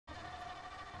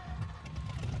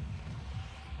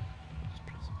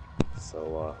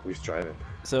So who's driving?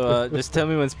 So just tell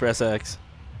me when to press X.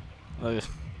 Like,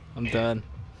 I'm done.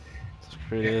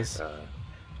 Screw this.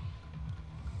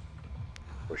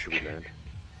 Where should we land?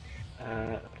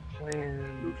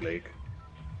 When Loot Lake.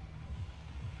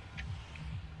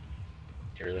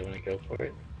 do you really want to go for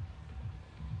it?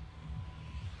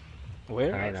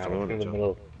 Where? Alright, Just now tell me let's when go to to the jump.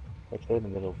 middle. Let's go to the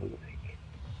middle of the lake.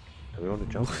 Tell me when to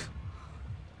jump.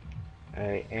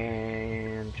 Alright,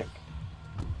 and jump.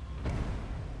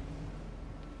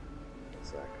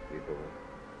 Zach, you go in.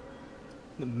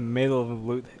 The middle of the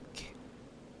loot.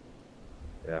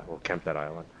 Yeah, we'll camp that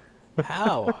island.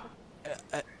 How?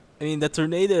 I mean, the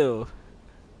tornado,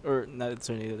 or not the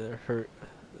tornado,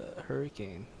 the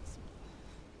hurricane.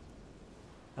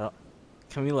 Oh,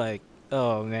 can we like?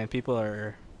 Oh man, people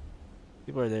are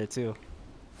there too.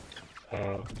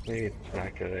 Oh, maybe let's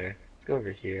not go there. Let's go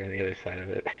over here on the other side of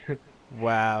it.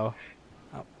 Wow,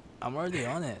 I'm already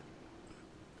on it.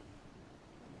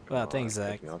 Come Wow, on, thanks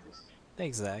Zach. take me off this.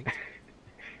 Thanks Zach.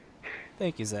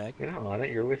 Thank you Zach. You're not on it,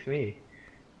 you're with me.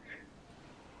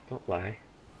 Don't lie.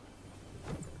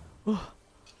 Oh,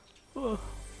 there's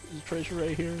treasure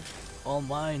right here. All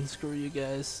mine. Screw you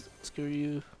guys. Screw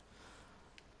you.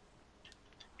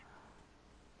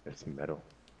 It's metal.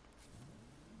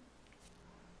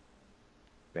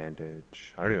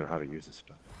 Bandage. I don't even know how to use this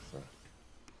stuff. So.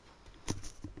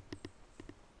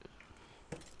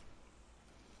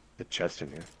 The chest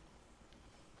in here.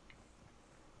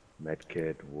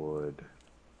 Medkit, wood,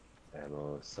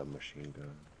 ammo, submachine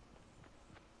gun.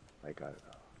 I got it.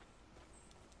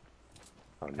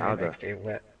 Oh, I now have,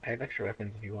 the. I have extra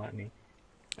weapons if you want any.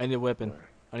 I need a weapon. Where?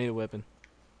 I need a weapon.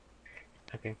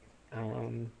 Okay.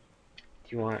 Do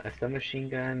you want a submachine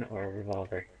gun or a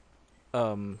revolver?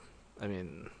 I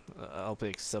mean, I'll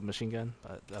pick submachine gun,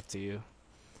 but up to you.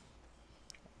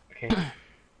 Okay.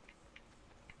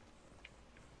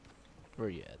 Where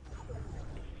you at?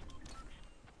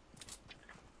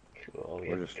 Cool, we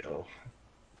We're have just to go.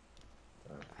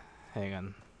 Hang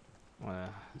on.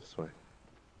 Wanna... This way.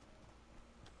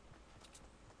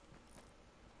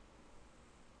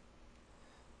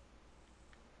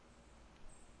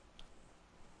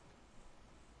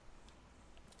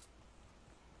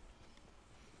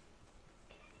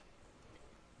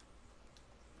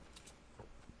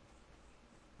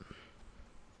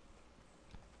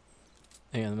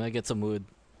 Hang on, I'm gonna get some wood.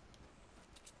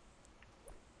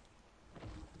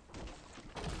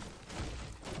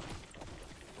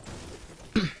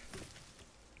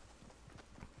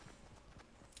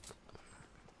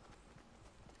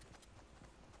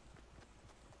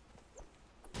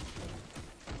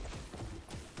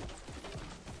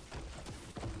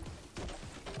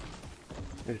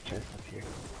 There's a chest up here.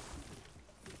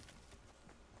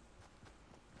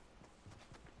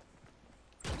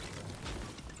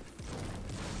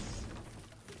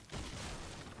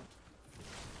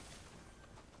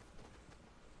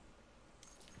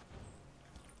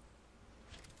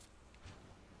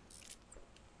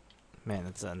 Man,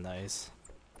 that's that nice.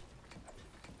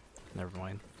 Never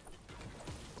mind.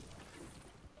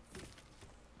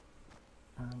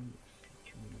 Can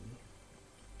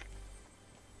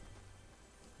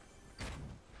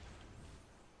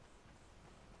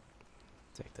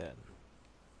Take that.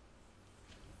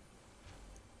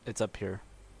 It's up here.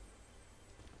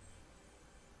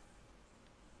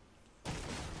 Let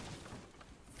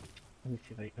me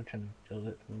see if I'm trying to build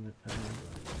it from the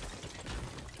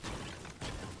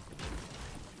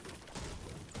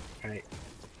Alright.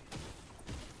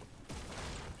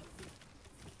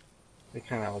 They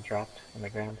kind of all dropped on the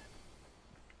ground.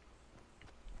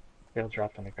 They all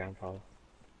dropped on the ground, Paul.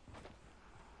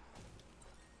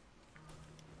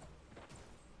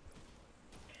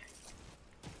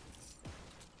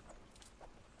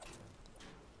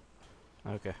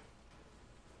 Okay.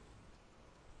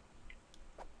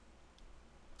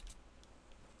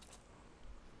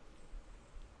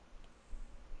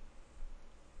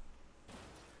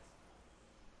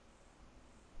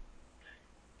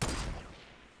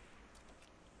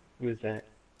 Who is that?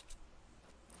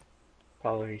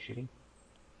 Paul, are you shooting?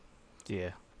 Yeah.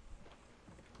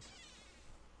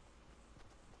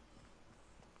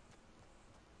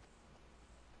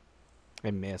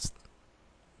 I missed.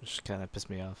 Which kind of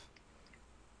pissed me off.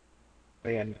 Oh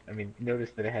yeah, I mean, notice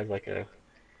that it has like a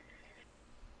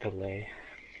delay.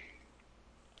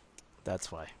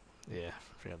 That's why. Yeah,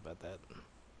 forgot about that.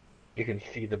 You can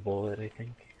see the bullet, I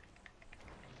think.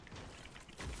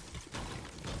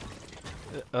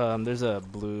 There's a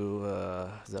blue,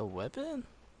 is that a weapon?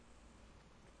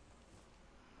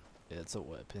 Yeah, it's a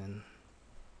weapon.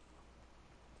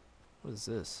 What is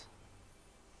this?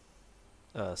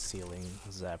 Ceiling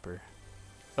zapper.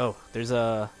 Oh, there's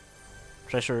a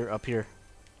treasure up here.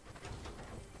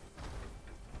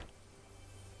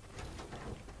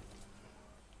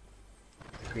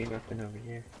 Green weapon over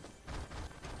here.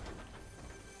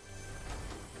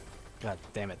 God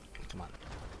damn it! Come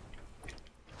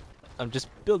on. Just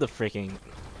build a freaking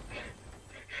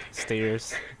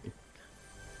stairs.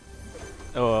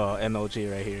 Oh,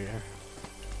 MLG right here.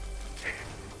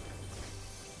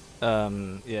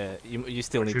 Yeah, you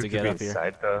still need to get up here.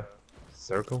 Inside the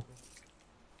circle.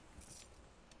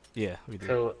 Yeah, we do.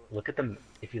 So look at the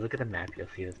if you look at the map, you'll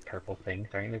see this purple thing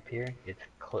starting to appear. It's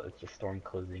a storm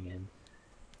closing in.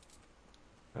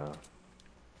 Oh,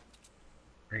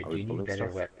 Or are do we you need building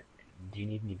better stuff? Do you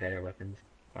need any better weapons,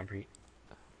 Concrete?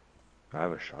 I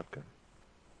have a shotgun.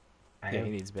 I Yeah, have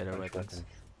he needs better a bunch of weapons.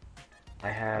 I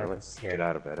How have do I here. get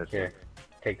out of edit Here,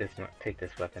 mode? take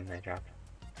this weapon I dropped.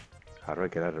 How do I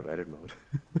get out of edit mode?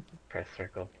 Press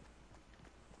circle.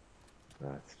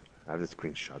 That's, I have this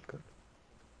green shotgun.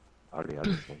 I already have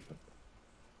this one.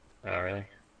 But Oh really?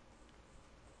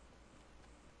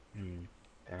 Then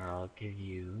I'll give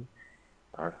you.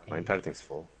 alright, my entire thing's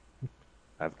full.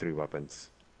 I have 3 weapons,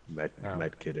 Oh,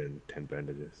 med kit, and 10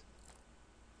 bandages.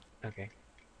 okay.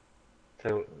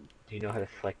 So, do you know how to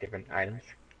select different items?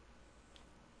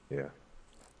 Yeah.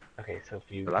 Okay, so if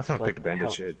The you last time I picked select a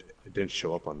bandage, it didn't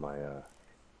show up on my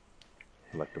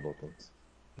selectable things.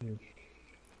 Hmm,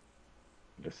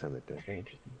 This time it did. that's very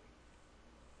interesting.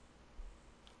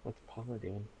 What's Paula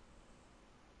doing?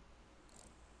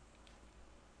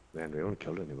 Man, we haven't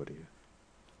killed anybody yet.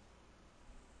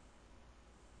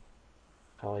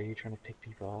 How are you trying to pick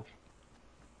people off?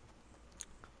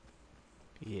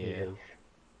 Yeah, Because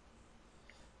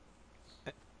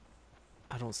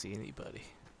I don't see anybody.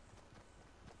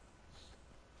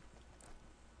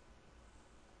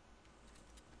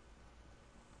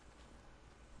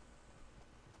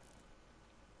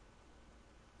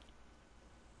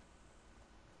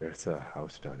 There's a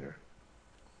house down here.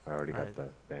 I already got Alright. the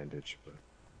bandage, but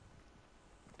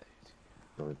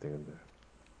the only thing in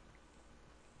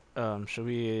there. Should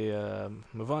we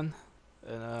move on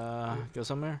and go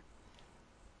somewhere?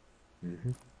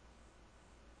 Mm-hmm.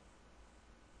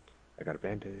 I got a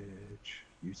bandage.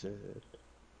 Use it.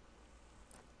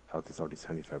 Health is already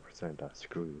 75%.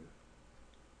 Screw you.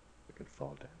 I can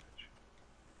fall damage.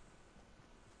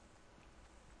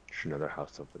 There's another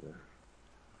house over there.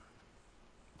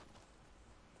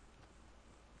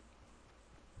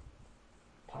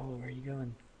 Paula, where are you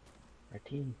going? Our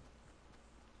team.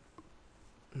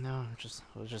 No,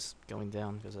 we're just going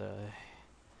down because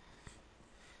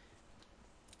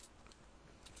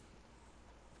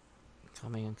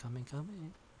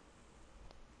coming.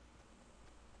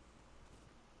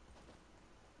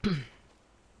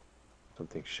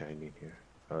 Something shiny here.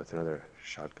 Oh, it's another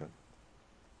shotgun.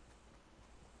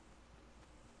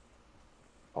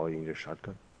 Oh, you need a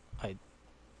shotgun? I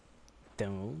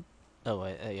don't. Oh,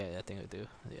 yeah, I think I do.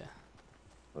 Yeah.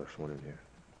 Oh, there's one in here.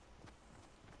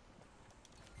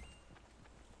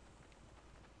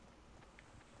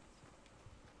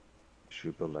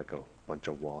 Should build like a bunch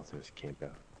of walls and just camp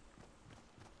out.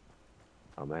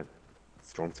 Oh man,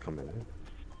 storm's coming in.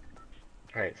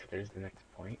 Alright, so there's the next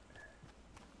point.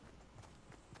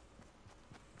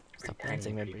 Stop Pretty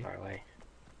dancing, pretty Redbury. far away.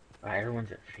 Wow,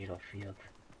 everyone's at Fatal Field.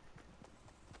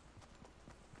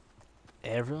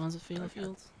 Everyone's at Fatal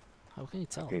Fields? How can you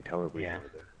tell? Can you tell if we Yeah. go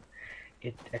there?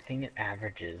 I think it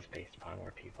averages based upon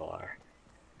where people are.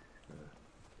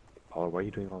 Paula, why are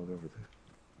you doing all the way over there?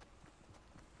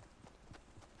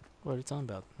 What are you talking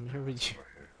about? I'm here with you.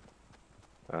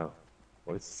 Oh,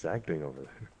 what's Zach doing over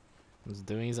there? He's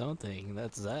doing his own thing.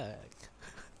 That's Zach.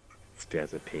 Stay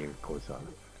as a team, goes on.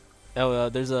 Oh,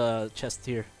 there's a chest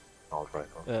here. Assault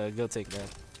rifle. Go take that.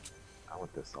 I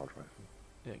want this assault rifle.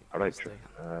 Yeah, Alright, stay.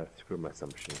 screw my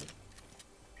submachine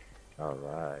gun.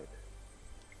 Alright.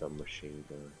 Submachine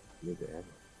gun. Need the ammo.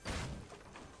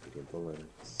 Medium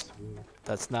bullets. Sweet.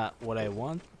 That's not what I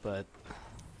want, but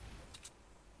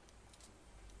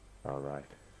Alright.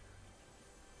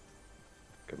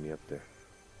 Get me up there.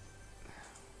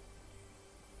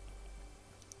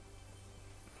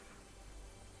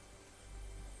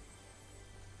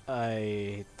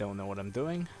 I don't know what I'm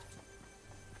doing.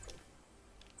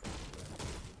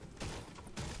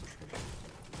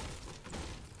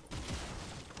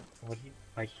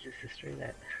 Why'd you just destroy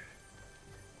that?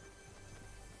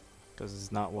 Because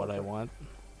it's not what I want.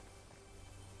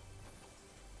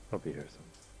 I'll be here soon.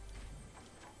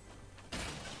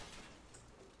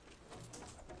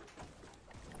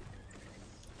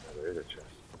 Oh, there is a chest.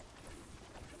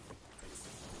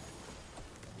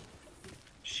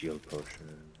 Shield potion.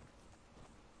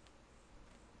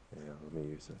 Yeah, let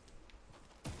me use it.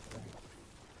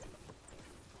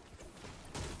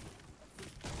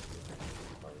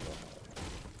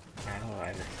 Oh,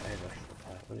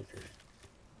 what is this?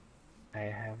 I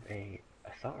have a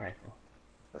assault rifle.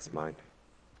 That's mine.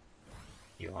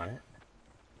 You want it?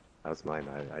 That's mine.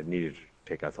 I needed to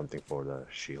take out something for the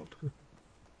shield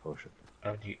potion.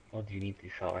 Oh, do you need the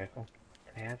assault rifle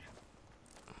that I have?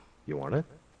 You want it?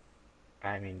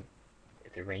 I mean,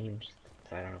 it's a ranged,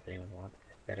 so I don't know if anyone wants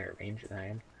it better at range than I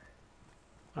am.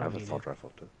 I I have don't a need assault it.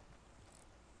 rifle too.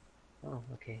 Oh,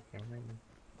 okay, never mind.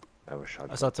 I have a I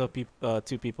shotgun. saw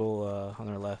two people on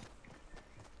our left.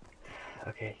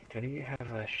 Okay, do any of you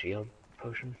have a shield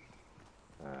potion?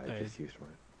 I I just used mine.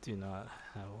 do not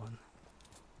have one.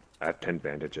 I have 10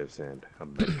 bandages and a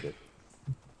medkit.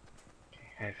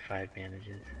 I have 5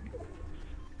 bandages.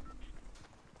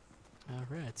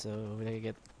 Alright, so we gotta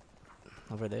get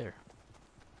over there.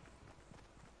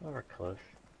 Oh, we're close.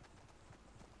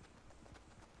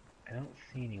 I don't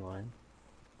see anyone.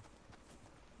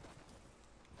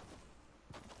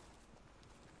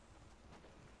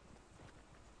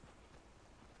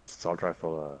 Assault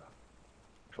rifle,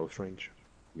 close range,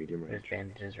 medium There's range.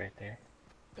 bandages right there.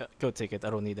 Go take it. I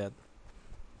don't need that.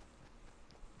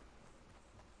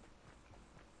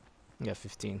 I got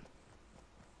 15.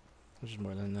 Which is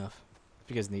more than enough. If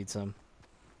you guys need some,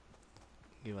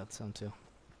 give out some too.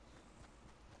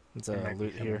 There's There a might be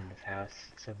loot someone here. in this house,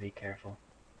 so be careful.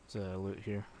 There's a loot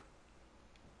here.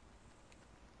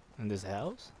 In this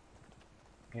house?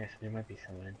 Yes, there might be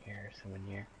someone in here or someone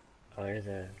near. Oh, there's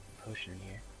a potion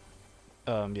here.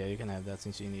 Yeah, you can have that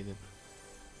since you need it.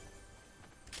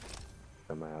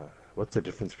 What's the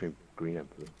difference between green and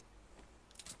blue?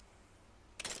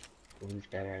 Blue's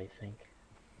better, I think.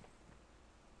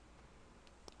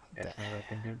 That's my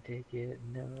weapon, don't take it,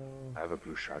 no. I have a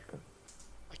blue shotgun.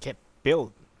 I can't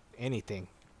build anything.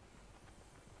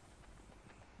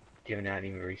 Do you have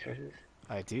any resources?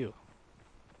 I do.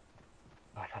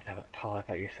 Oh, I thought that was Paul, I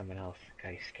thought you were someone else. God,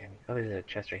 you scared me. Oh, there's a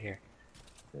chest right here.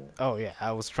 Yeah. Oh yeah,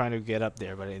 I was trying to get up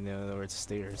there, but I didn't know there were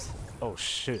stairs. Oh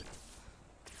shit!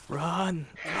 Run!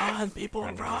 Run, people!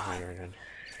 Run! Run.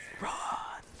 Run!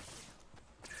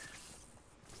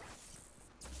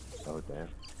 Oh damn.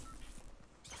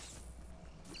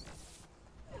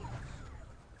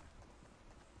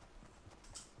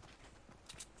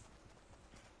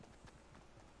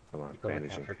 Come on, Go look out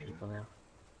bandaging. for people now.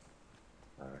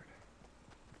 Alright.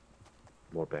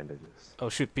 More bandages. Oh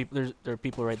shoot! There are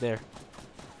people right there.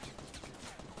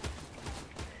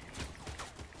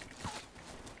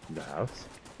 In the house?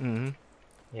 Mm-hmm.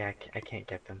 Yeah, I can't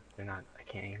get them. They're not, I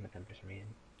can't aim at them for some reason.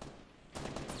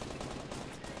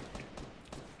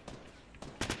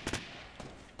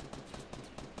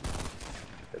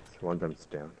 It's one of them's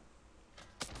down.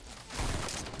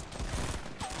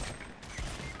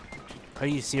 Are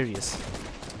you serious?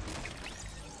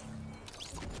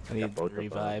 I need both of them.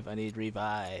 revive. I need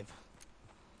revive.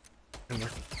 I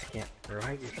can't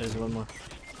revive you. There's one more.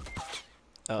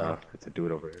 Oh, it's a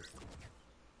dude over here.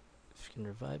 If you can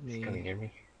revive He's coming me. near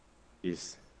me.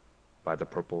 He's by the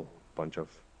purple bunch of.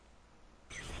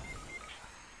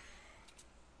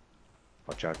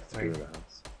 Watch out, it's a dude in the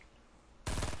house.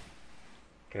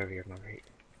 Get over here, Marguerite.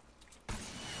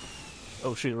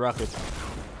 Oh shoot! Rocket.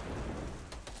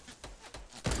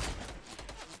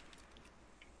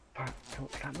 Fuck,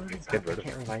 don't stop moving. Let's get I rid of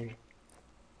can't him. revive you.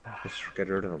 Ah, Just get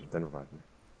rid of him, then revive me.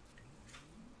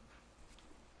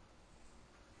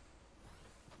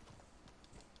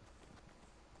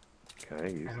 Can I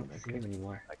use I him? don't see him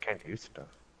anymore. I can't use stuff.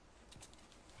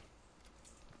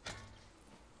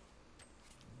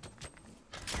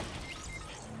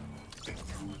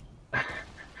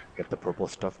 Get the purple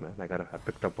stuff, man. I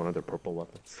picked up one of the purple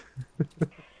weapons.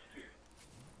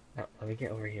 No, let me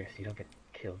get over here so you don't get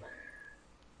killed.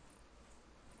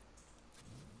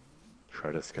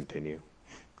 Try to continue.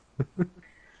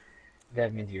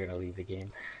 That means you're gonna leave the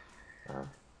game. Uh,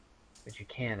 But you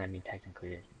can, I mean,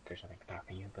 technically, there's nothing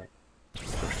stopping you, but...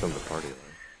 we're still in the party,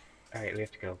 right? Alright, we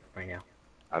have to go right now.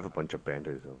 I have a bunch of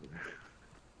bandages over there.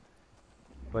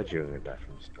 But you're gonna die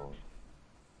from the storm.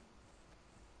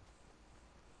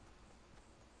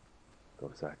 Go,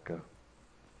 Zach, go.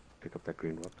 Pick up that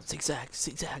green weapon. Zigzag!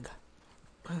 Zigzag!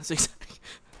 Zigzag!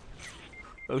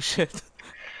 Oh shit!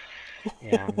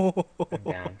 Yeah, I'm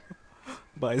down.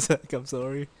 Bye, Zach. I'm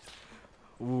sorry.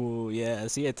 Ooh, yeah.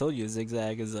 See, I told you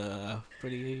zigzag is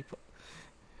pretty.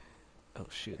 Oh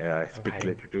shoot. Yeah, I I'm speak hiding.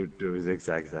 later. Do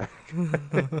zigzag, Zach.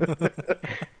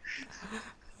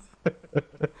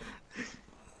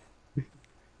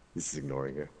 He's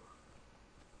ignoring you.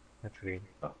 That's weird.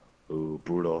 Ooh,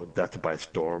 brutal. Death by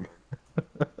storm.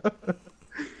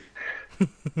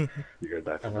 You're gonna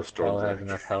die from the Unless storm, Paul has Zach.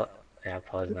 enough health. Yeah,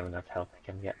 Paul doesn't have enough health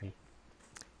to come get me.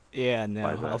 Yeah, Why no,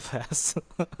 I'll that? pass.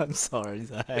 I'm sorry,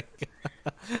 Zach.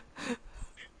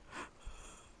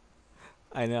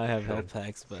 I know I have So, health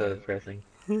packs, so but depressing.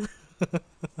 Is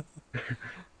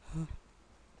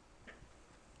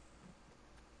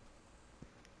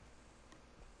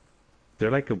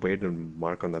there like a way to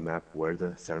mark on the map where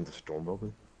the center of the storm will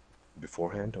be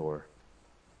beforehand, or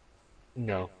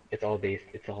No, it's all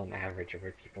an average of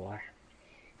where people are.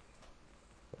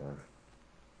 uh,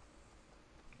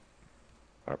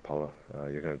 or Paula?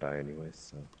 You're gonna die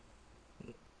anyways.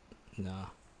 So no.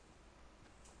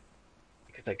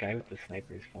 Because that guy with the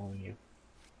sniper is following you.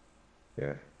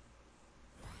 yeah.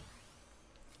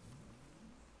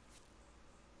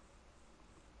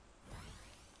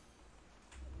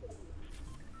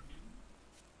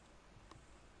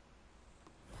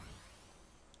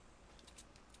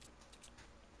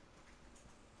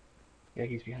 Yeah,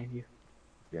 he's behind you.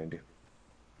 Behind you.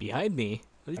 Behind me?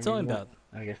 What are you Or talking maybe not.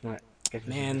 about? I guess not. I guess this is a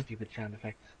Man. stupid sound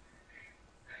effects.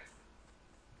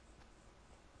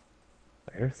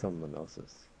 I hear someone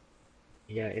else's.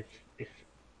 Yeah, it's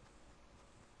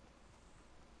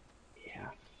yeah.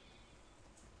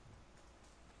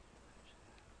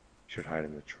 Should hide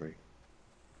in the tree.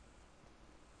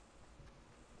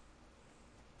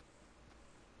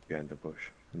 Behind the bush,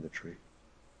 in the tree.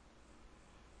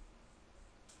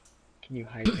 Can you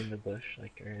hide in the bush?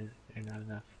 Like, or is there not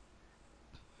enough?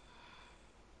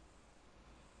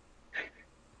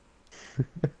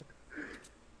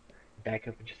 Back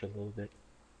up just a little bit.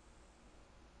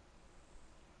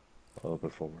 A little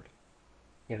bit forward.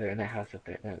 Yeah, they're in that house up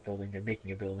there, that building. They're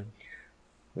making a building.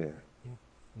 Yeah. Yeah.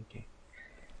 Okay.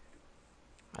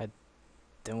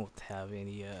 Don't have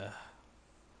any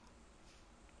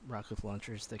rocket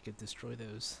launchers that could destroy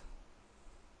those.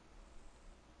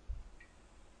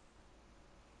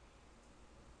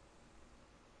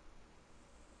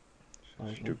 Oh,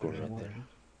 there's Should one do go They're person right right left. there. there.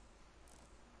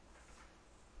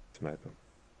 Snipe them.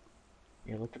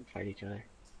 Yeah, let them fight each other.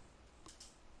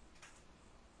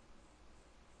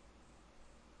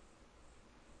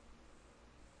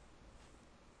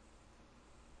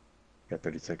 Got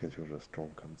 30 seconds before the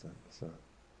storm comes in. So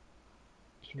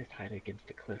You can just hide against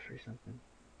a cliff or something.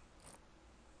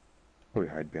 probably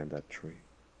hide behind that tree.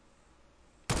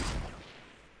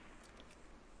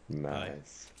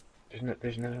 Nice.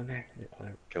 There's no one there.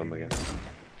 Kill him again.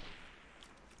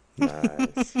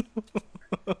 Nice.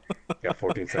 Got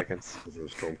 14 seconds before the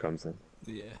storm comes in.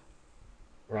 Yeah.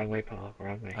 Wrong way, Paul.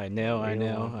 Wrong way. I know, I Way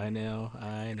know, along. I know,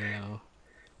 I know.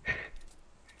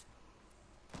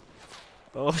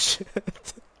 Oh shit.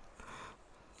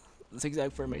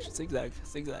 Zigzag formation, zigzag,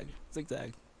 zigzag,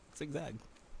 zigzag, zigzag.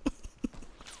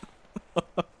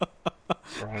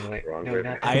 Wrong way. Wrong No, way, not man.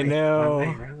 that I way. know. Wrong way.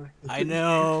 Wrong way. I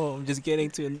know. I'm just getting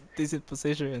to a decent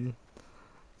position.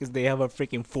 Because they have a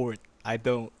freaking fort. I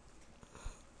don't.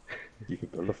 You can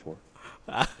build a fort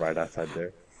right outside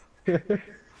there.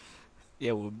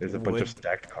 Yeah, well, There's a bunch of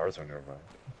stacked cars on your right.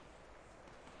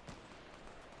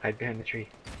 Hide behind the tree.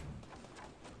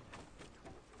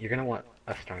 You're gonna want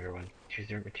a stronger one. Choose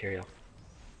your material.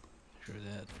 Sure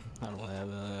that. I don't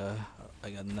have, I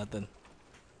got nothing.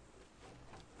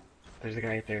 There's a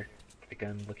guy out there with a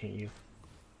gun looking at you.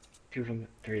 Two of them,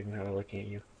 three of them are looking at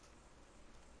you.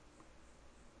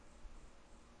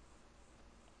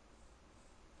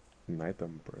 Knight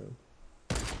them, bro.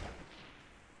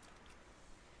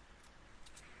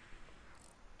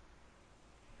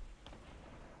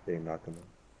 They ain't knocking them.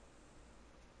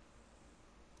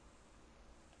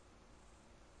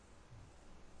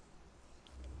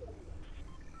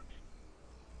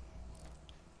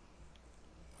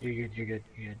 You're good, you're good,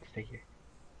 you're good. Stay here.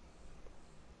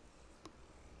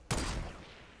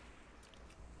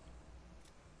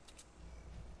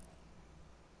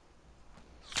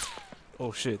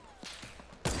 Oh shit.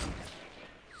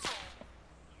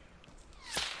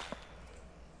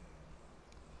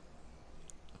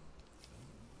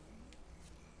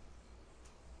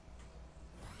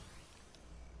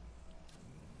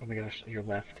 Oh my gosh, your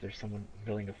left, there's someone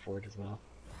building a fort as well.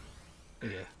 Yeah.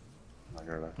 On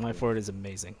your left. My fort is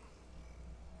amazing.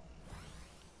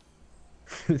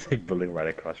 It's like building right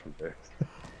across from there.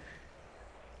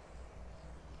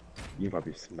 You can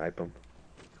probably snipe them.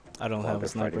 I don't while have a they're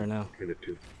sniper fighting now. between the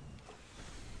two.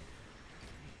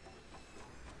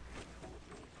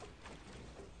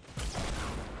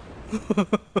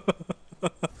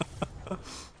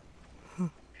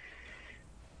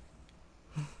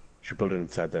 Should build it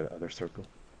inside that other circle.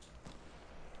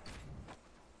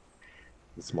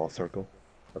 The small circle.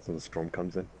 That's when the storm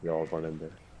comes in. We all run in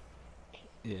there.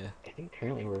 Yeah. I think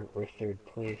currently we're third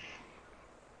place.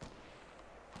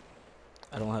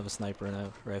 I don't have a sniper and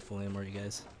a rifle anymore, you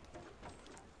guys.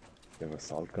 You have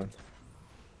assault gun?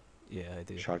 Yeah, I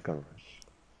do. Shotgun.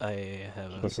 I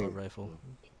have an Okay. assault rifle.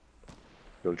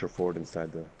 Build your fort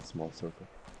inside the small circle.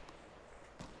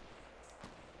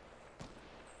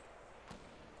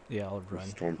 Yeah, I'll run.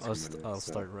 Storm I'll, 2 minutes, I'll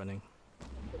start running.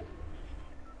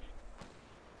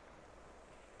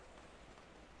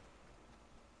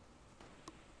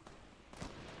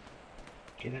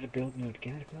 Get out of build mode.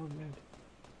 Get out of build mode.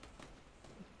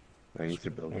 I need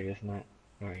to build Oh, I it. guess not.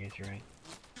 Oh, I guess you're right.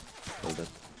 Build it.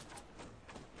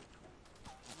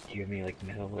 Do you have any like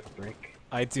metal or brick?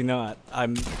 I do not.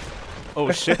 I'm.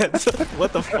 Oh shit!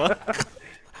 What the fuck?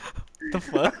 The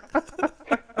fuck?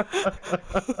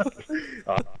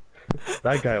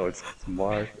 That guy was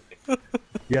smart.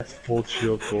 Yes, full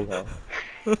shield, full health.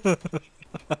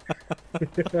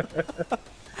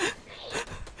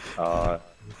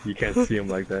 You can't see him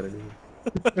like that anymore.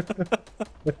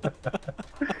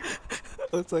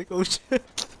 I was like, oh shit!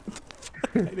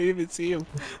 I didn't even see him.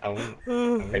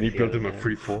 And he built him a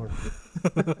free fort.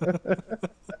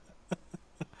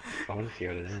 I want to see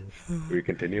how it ends. Are we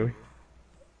continuing?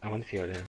 I want to see how it ends.